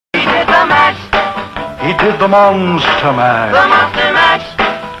the mash. He did the monster mash. The monster mash.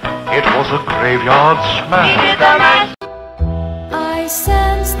 It was a graveyard He smash. did the mash. I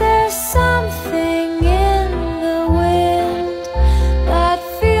sense there's something in the wind that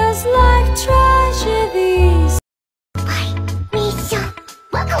feels like tragedies. ミッション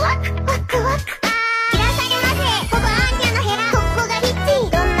ワクワクワクワクいらっしゃいませここアーニャの部屋ここがリッチ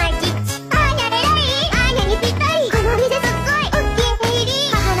どんなキッチアーニャレラリーアーニャにぴったりこの店すっごいお気に入り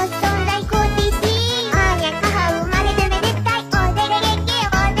母の存在コーティシーアーニャ母生まれてめでたいおでれげけ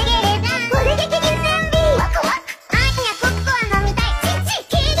おでげれなおでげけにせんびワクワクアーニャ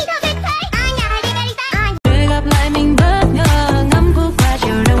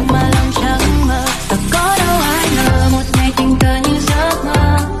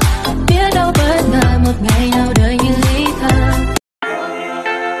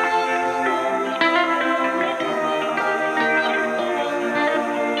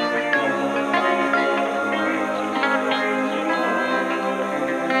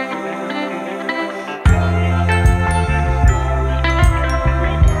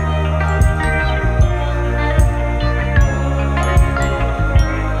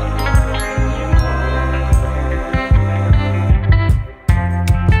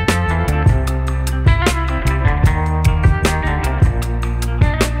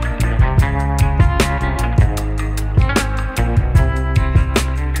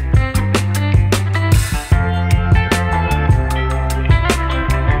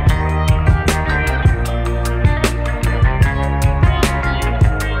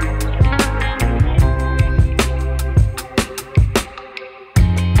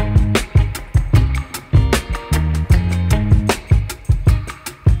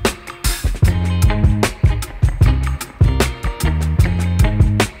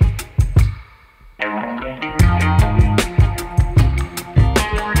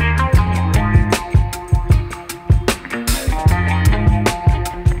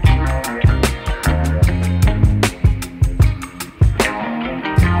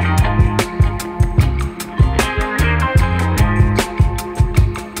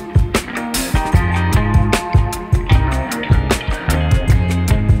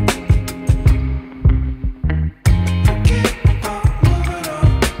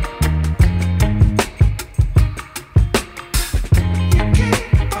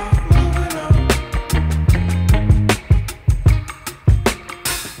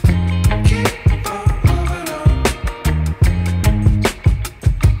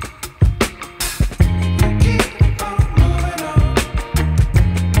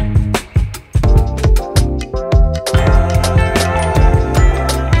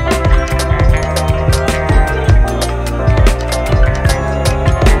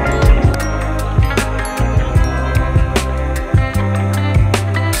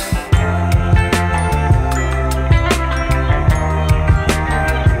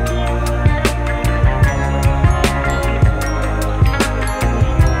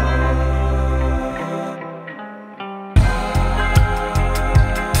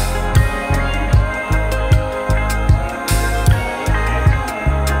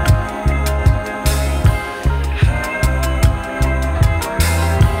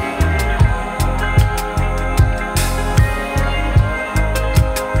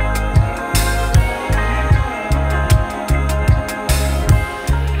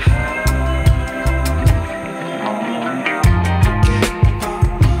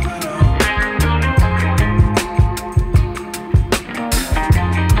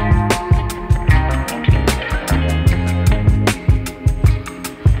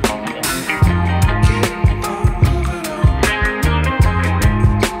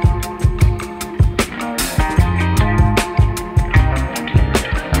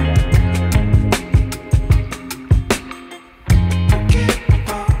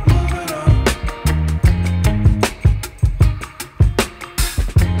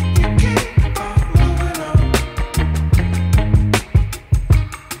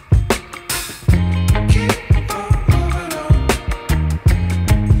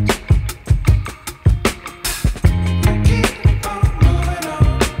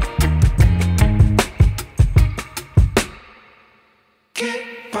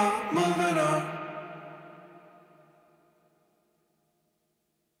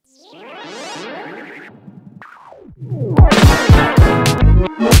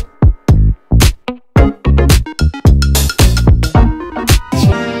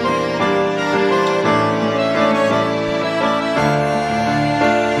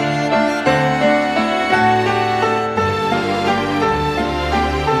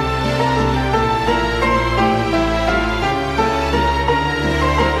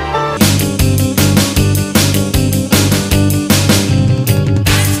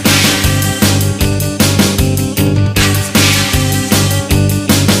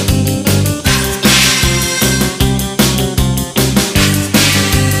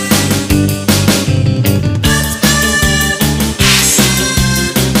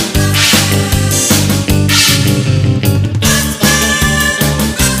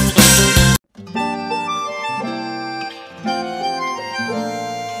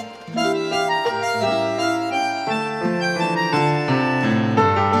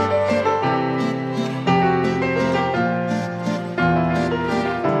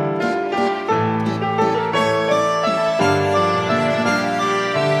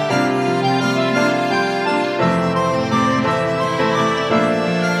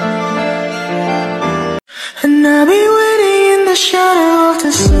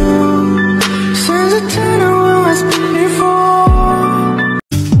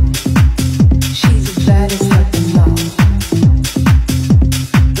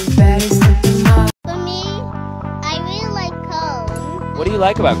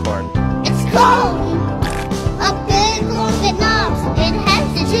like about corn? It's cold!